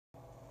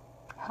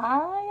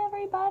Hi,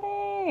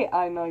 everybody!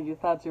 I know you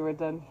thought you were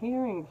done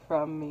hearing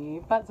from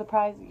me, but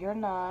surprise, you're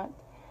not,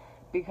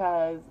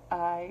 because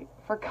I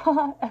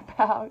forgot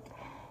about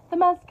the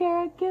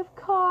Maskcara gift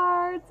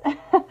cards.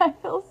 I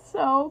feel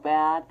so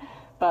bad,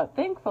 but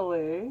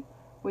thankfully,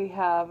 we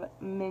have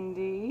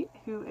Mindy,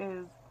 who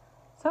is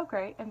so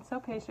great and so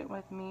patient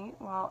with me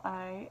while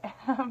I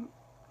am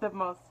the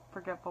most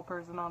forgetful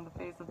person on the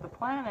face of the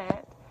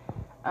planet.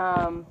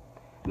 Um,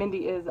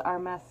 Mindy is our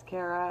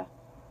mascara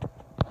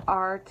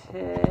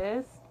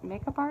artist,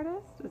 makeup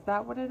artist. Is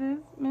that what it is,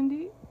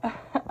 Mindy?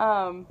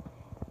 um,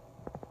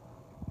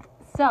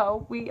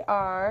 so we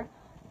are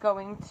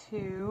going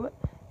to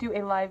do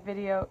a live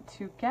video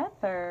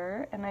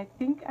together, and I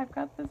think I've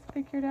got this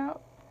figured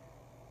out.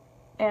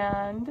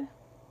 And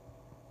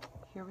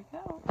here we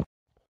go.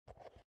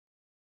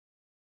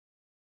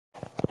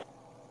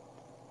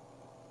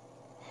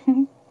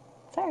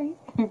 Sorry,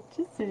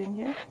 just sitting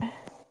here.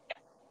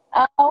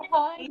 Oh,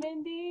 hi,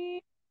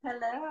 Mindy.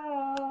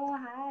 Hello,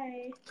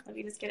 hi. Let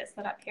me just get it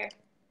set up here.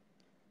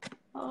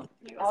 Oh,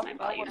 here goes my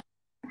volume.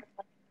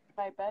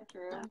 My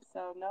bedroom,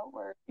 so no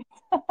worries.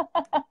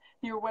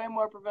 You're way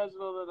more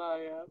professional than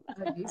I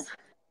am.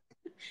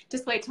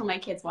 Just wait till my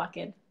kids walk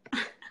in.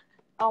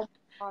 Oh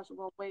gosh,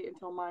 well wait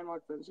until mine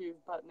walks in. She's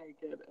butt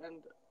naked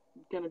and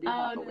gonna be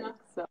half awake.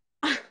 So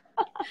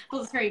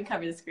we'll just hurry and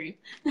cover the screen.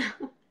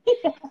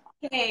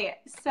 Okay,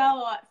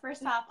 so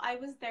first off, I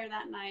was there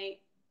that night,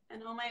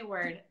 and oh my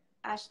word,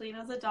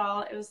 Ashleena's a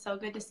doll. It was so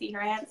good to see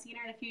her. I hadn't seen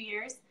her in a few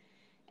years,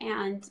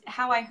 and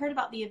how I heard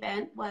about the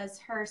event was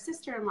her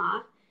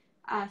sister-in-law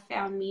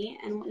found me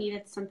and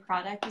needed some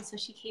product, and so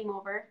she came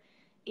over,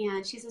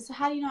 and she said, "So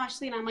how do you know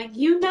Ashleena?" I'm like,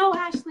 "You know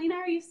Ashleena?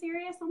 Are you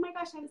serious? Oh my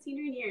gosh, I haven't seen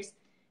her in years."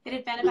 It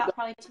had been about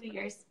probably 2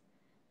 years.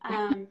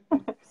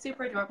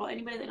 Super adorable.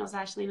 Anybody that knows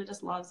Ashleena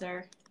just loves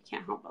her.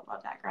 Can't help but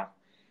love that girl.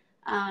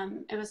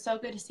 It was so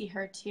good to see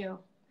her too.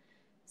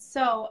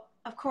 So,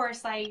 of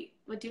course, I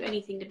would do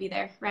anything to be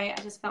there, right?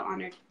 I just felt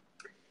honored.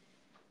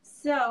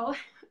 So,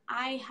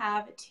 I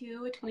have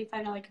two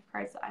 $25 gift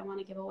cards that I want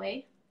to give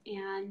away.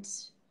 And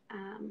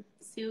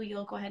Sue,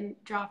 you'll go ahead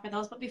and draw for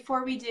those. But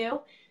before we do,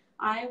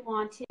 I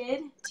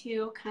wanted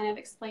to kind of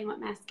explain what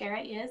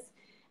mascara is.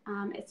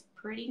 It's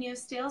pretty new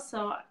still,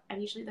 so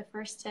I'm usually the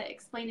first to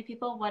explain to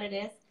people what it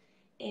is.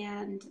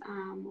 And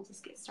we'll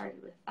just get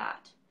started with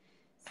that.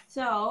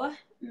 So,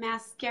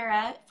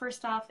 mascara,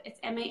 first off, it's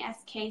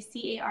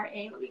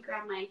M-A-S-K-C-A-R-A. Let me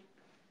grab my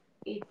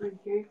apron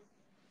here.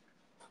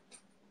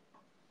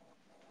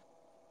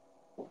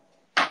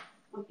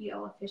 I'll be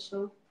all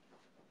official.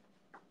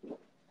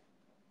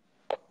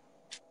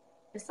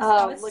 This is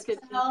how it's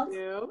spelled.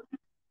 You.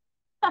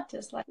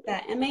 Just like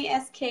that.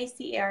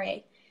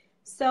 M-A-S-K-C-A-R-A.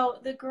 So,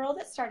 the girl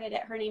that started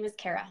it, her name is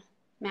Kara,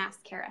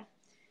 Maskcara.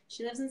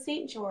 She lives in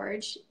St.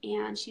 George,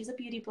 and she's a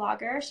beauty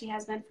blogger. She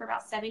has been for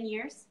about 7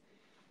 years.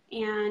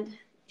 And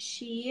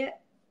she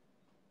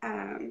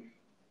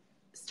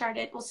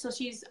started, well, so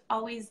she's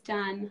always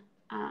done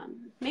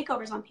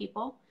makeovers on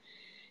people.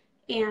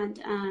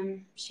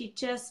 And she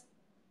just,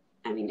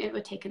 I mean, it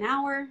would take an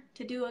hour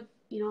to do a,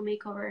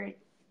 makeover,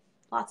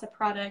 lots of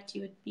product.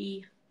 You would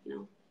be,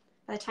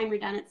 by the time you're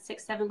done, it's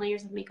 6-7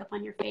 layers of makeup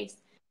on your face.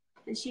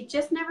 And she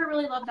just never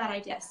really loved that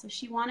idea. So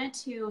she wanted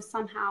to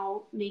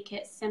somehow make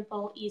it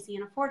simple, easy,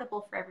 and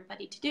affordable for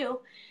everybody to do.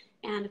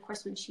 And of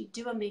course, when she'd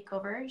do a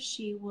makeover,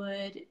 she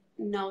would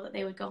know that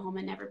they would go home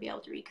and never be able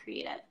to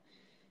recreate it.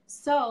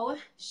 So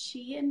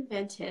she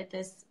invented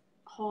this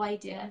whole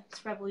idea.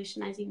 It's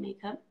revolutionizing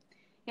makeup.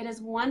 It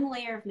is one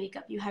layer of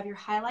makeup. You have your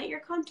highlight,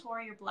 your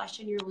contour, your blush,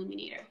 and your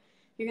illuminator.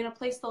 You're going to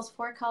place those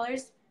 4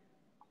 colors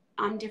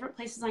on different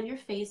places on your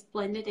face,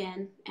 blend it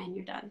in, and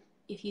you're done.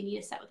 If you need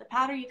to set with a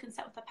powder, you can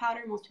set with a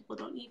powder. Most people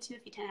don't need to.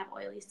 If you tend to have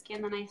oily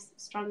skin, then I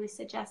strongly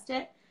suggest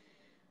it.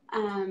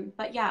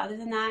 But yeah, other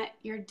than that,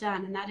 you're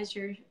done. And that is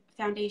your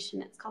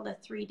foundation. It's called a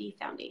 3D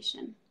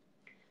foundation.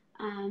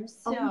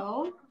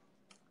 So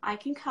I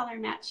can color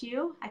match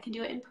you. I can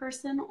do it in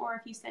person, or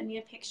if you send me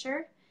a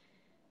picture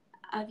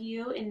of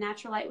you in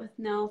natural light with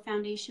no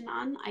foundation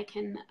on, I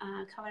can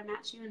color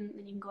match you, and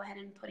then you can go ahead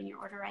and put in your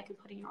order. I can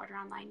put in your order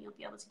online. You'll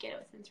be able to get it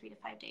within 3 to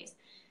 5 days.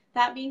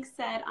 That being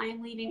said, I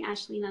am leaving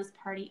Ashleena's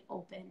party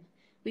open.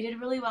 We did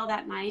really well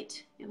that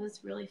night. It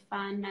was really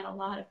fun, met a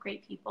lot of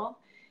great people,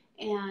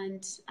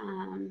 and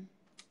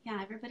yeah,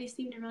 everybody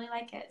seemed to really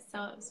like it,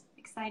 so it was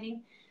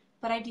exciting.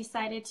 But I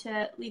decided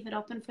to leave it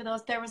open for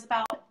those. There was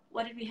about,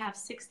 what did we have,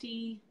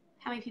 60,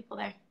 how many people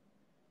there?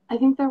 I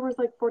think there was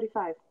like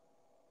 45.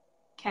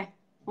 Okay,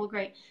 well,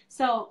 great.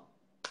 So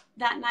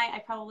that night I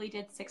probably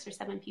did 6 or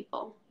 7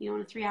 people, in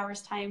a 3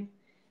 hours time,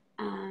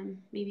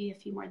 maybe a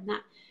few more than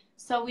that.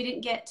 So we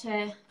didn't get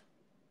to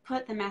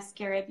put the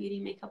mascara, beauty,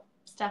 makeup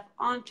stuff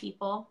on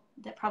people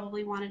that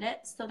probably wanted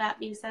it. So that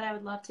being said, I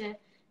would love to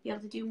be able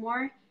to do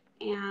more.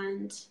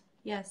 And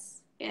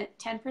yes,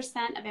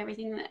 10% of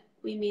everything that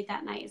we made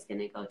that night is going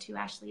to go to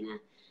Ashleena,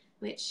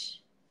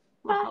 which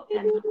will help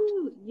them.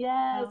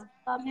 Yes,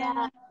 love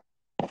that.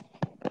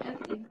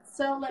 Okay,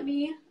 so let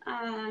me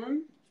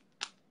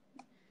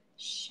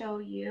show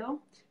you.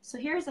 So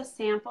here's a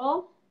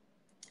sample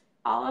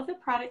all of the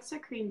products are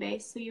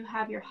cream-based, so you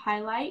have your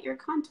highlight, your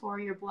contour,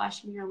 your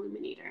blush, and your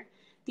illuminator.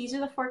 These are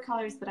the 4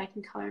 colors that I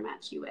can color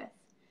match you with.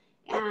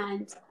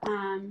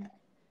 And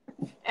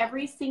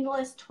every single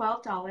is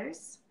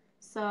 $12.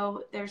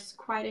 So there's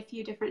quite a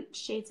few different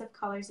shades of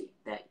colors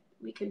that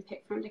we can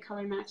pick from to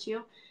color match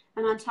you.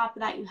 And on top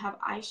of that, you have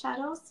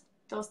eyeshadows.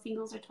 Those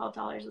singles are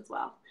 $12 as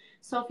well.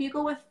 So if you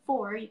go with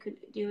 4, you could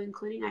do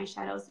including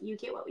eyeshadows, you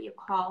get what we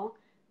call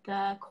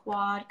the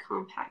quad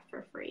compact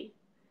for free.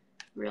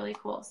 Really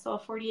cool. So a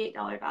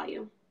 $48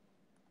 value.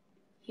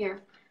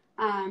 Here,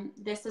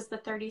 this is the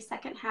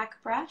 30-second hack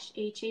brush,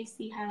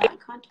 HAC Highlight and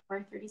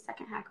Contour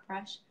 30-second hack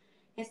brush.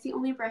 It's the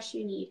only brush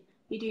you need.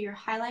 You do your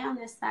highlight on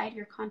this side,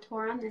 your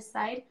contour on this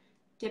side,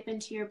 dip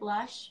into your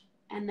blush,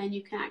 and then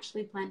you can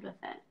actually blend with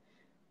it.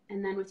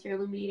 And then with your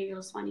illuminator,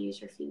 you'll just want to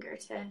use your finger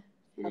to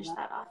finish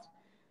that off.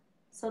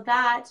 So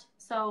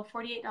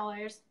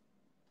 $48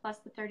 plus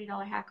the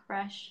 $30 hack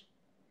brush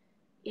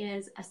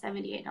is a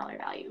 $78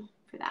 value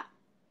for that.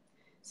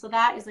 So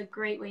that is a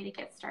great way to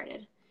get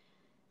started.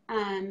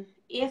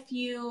 If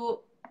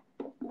you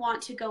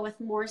want to go with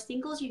more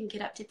singles, you can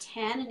get up to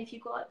 10. And if you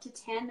go up to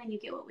 10, then you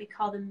get what we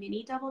call the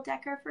mini double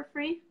decker for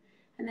free.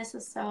 And this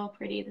is so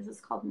pretty. This is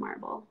called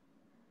Marble.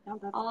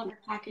 All of her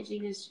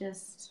packaging is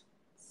just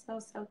so,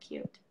 so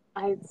cute.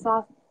 I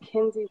saw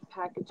Kinsey's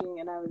packaging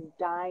and I was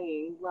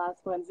dying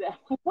last Wednesday. I'm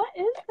like, what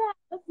is that?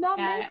 That's not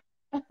me.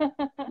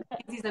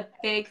 Kinsey's a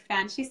big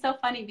fan. She's so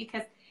funny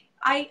because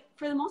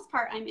for the most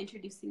part, I'm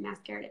introducing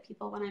mascara to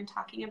people when I'm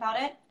talking about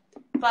it.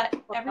 But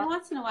every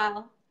once in a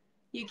while,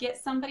 you get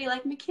somebody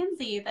like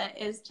Mackenzie that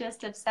is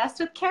just obsessed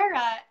with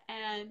Cara,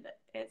 and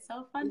it's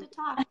so fun to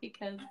talk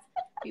because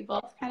we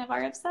both kind of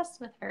are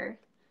obsessed with her.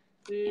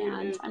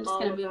 And I'm just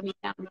going to move me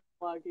down just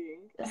a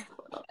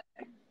little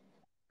bit.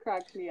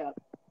 Cracks me up.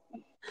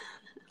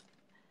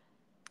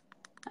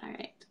 All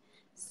right.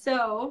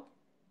 So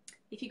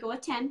if you go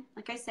with 10,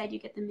 like I said, you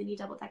get the mini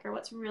double decker.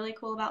 What's really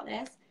cool about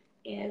this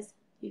is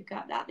you've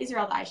got that. These are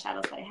all the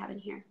eyeshadows that I have in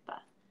here,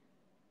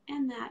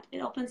 and that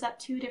it opens up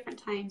 2 different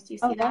times. Do you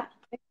see that?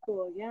 That's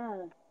cool,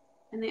 yeah.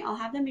 And they all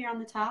have the mirror on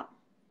the top,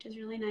 which is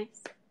really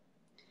nice.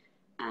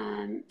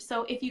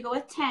 So if you go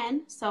with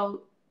 10,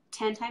 so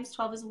 10 times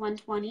 12 is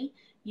 120,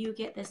 you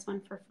get this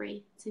one for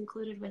free. It's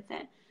included with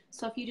it.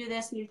 So if you do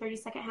this in your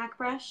 30-second hack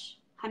brush,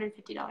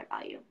 $150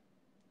 value.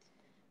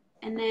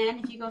 And then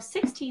if you go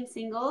 16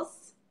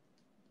 singles,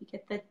 you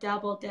get the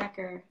double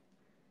decker.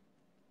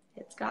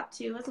 It's got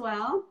 2 as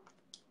well.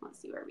 Let's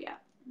see where we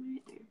at.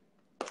 Right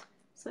there.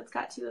 So it's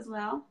got 2 as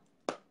well.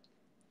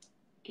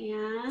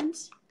 And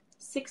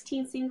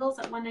 16 singles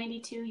at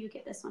 $192, you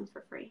get this one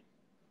for free.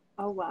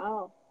 Oh,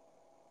 wow.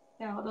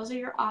 So those are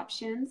your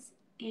options.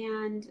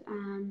 And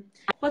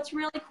what's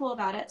really cool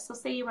about it, so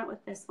say you went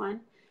with this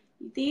one,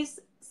 these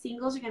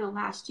singles are going to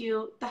last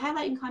you, the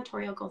highlight and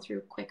contour will go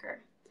through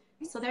quicker.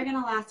 So they're going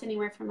to last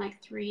anywhere from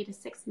like 3 to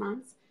 6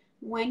 months.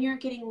 When you're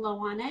getting low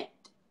on it,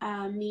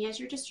 me as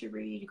your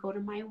distributor, you go to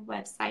my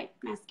website,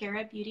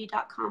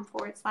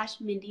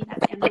 maskcarabeauty.com/Mindy,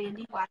 that's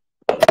MINDY.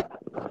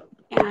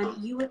 And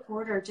you would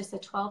order just a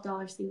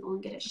 $12 single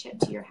and get it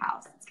shipped to your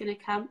house. It's going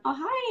to come, oh,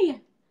 hi.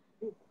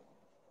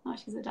 Oh,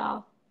 she's a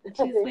doll.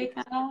 She's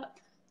waking up.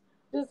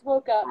 Just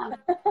woke up.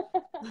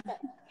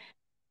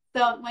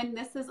 So when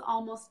this is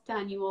almost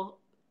done, you will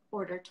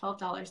order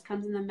 $12.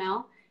 Comes in the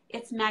mail.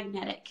 It's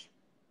magnetic.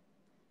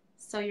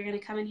 So you're going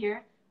to come in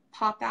here,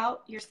 pop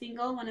out your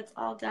single when it's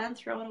all done,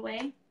 throw it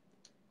away,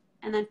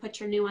 and then put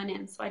your new one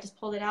in. So I just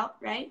pulled it out,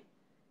 right?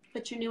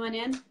 Put your new one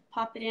in,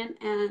 pop it in,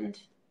 and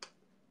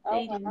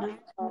they do not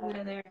come out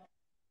of there.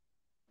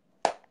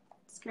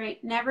 It's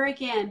great. Never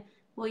again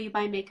will you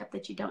buy makeup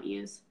that you don't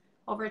use.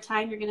 Over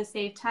time, you're going to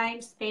save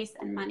time, space,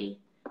 and money.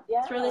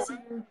 Yeah. Throw this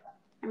in.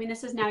 I mean,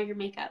 this is now your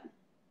makeup.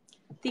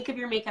 Think of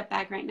your makeup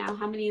bag right now.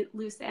 How many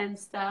loose end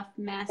stuff,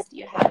 mess do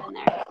you have in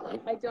there? I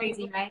don't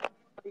Crazy, right?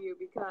 You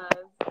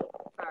because,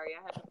 sorry,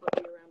 I had to flip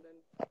you around and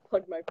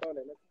plug my phone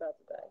in. It's about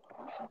to die.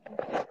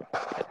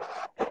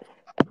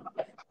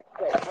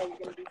 Wait, are you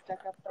going to be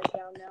stuck upside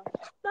down now?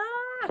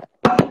 Ah!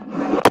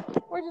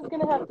 We're just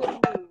going to have to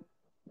move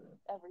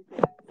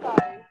everything.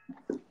 Sorry.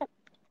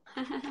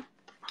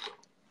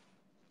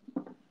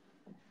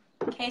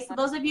 Okay, so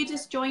those of you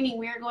just joining,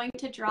 we are going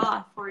to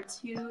draw for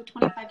 2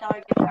 $25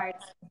 gift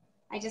cards.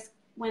 I just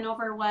went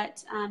over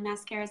what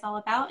mascara is all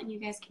about, and you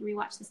guys can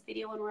rewatch this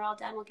video when we're all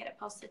done. We'll get it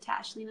posted to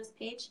Ashleena's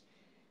page.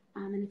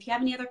 And if you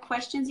have any other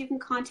questions, you can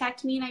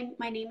contact me.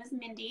 My name is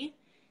Mindy,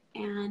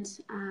 and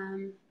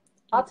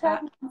I'll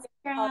tag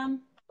Instagram.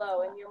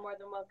 Hello, and you're more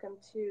than welcome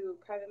to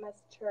private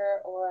message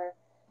her or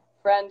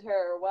friend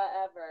her or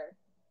whatever.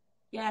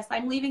 Yes,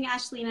 I'm leaving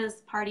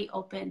Ashleena's party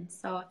open,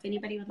 so if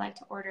anybody would like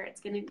to order,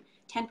 it's going to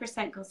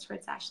 10% goes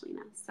towards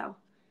Ashleena. So,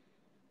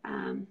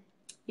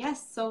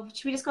 yes. So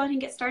should we just go ahead and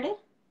get started?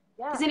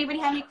 Yeah. Does anybody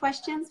have any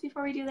questions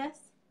before we do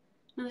this?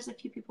 No, there's a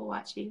few people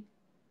watching.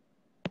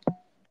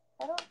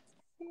 I don't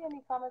see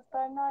any comments, but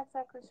I'm not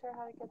exactly sure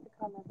how to get the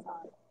comments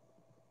on.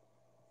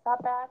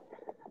 Not bad.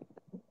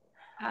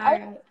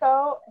 I'm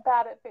so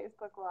bad at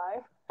Facebook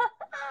Live.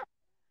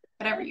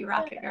 Whatever, you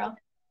rock it, girl.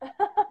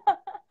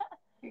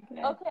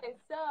 Okay,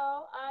 so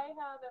I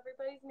have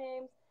everybody's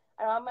names.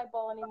 I don't have my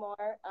bowl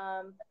anymore.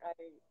 I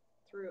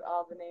threw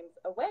all the names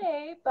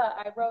away, but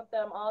I wrote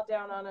them all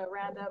down on a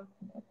random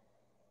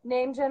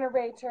name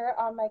generator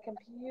on my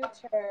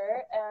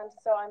computer, and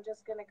so I'm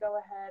just going to go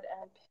ahead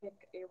and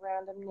pick a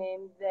random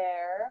name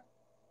there.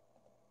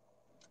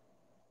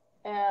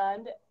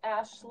 And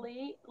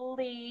Ashley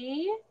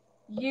Lee,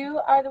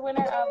 you are the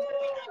winner of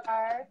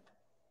our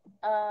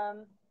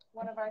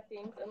one of our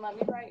things. And let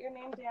me write your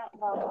name down.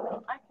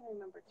 Well, I can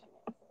remember 2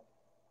 names,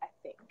 I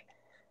think.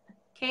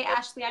 Okay,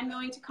 Ashley, I'm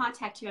going to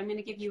contact you. I'm going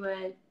to give you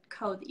a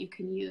code that you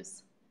can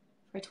use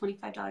for a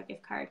 $25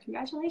 gift card.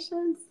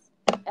 Congratulations.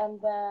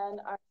 And then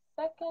our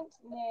second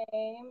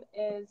name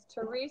is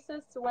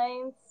Teresa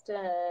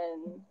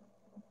Swainston.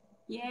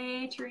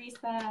 Yay,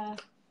 Teresa.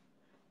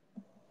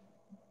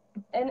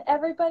 And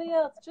everybody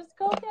else, just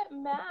go get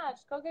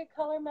matched. Go get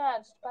color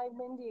matched by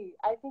Mindy.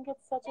 I think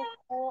it's such a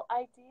cool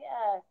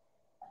idea.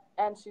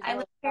 And she's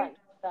really fun,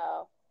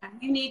 so.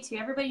 You need to.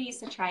 Everybody needs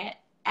to try it.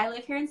 I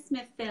live here in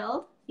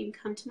Smithfield. You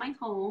can come to my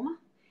home.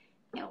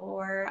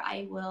 Or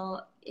I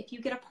will, if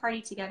you get a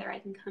party together, I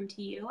can come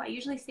to you. I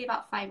usually say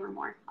about 5 or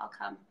more. I'll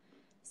come.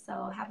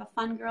 So have a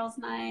fun girls'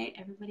 night.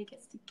 Everybody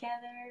gets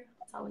together.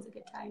 It's always a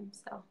good time.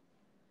 So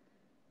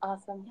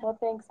awesome. Well,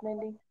 thanks,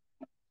 Mindy.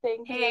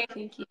 Thank you.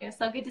 Thank you.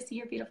 So good to see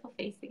your beautiful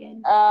face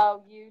again.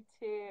 Oh, you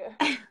too.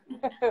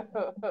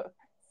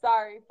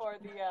 Sorry for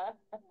the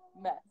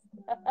mess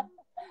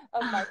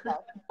of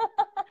myself.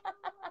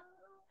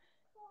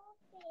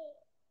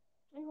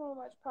 You want to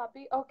watch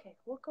Poppy? Okay,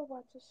 we'll go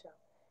watch a show.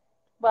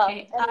 Well,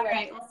 okay. Anyway, all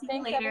right. We'll see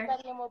you later. Thanks,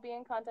 everybody, and we'll be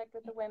in contact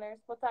with the winners.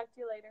 We'll talk to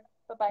you later.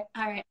 Bye-bye.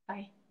 All right.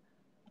 Bye.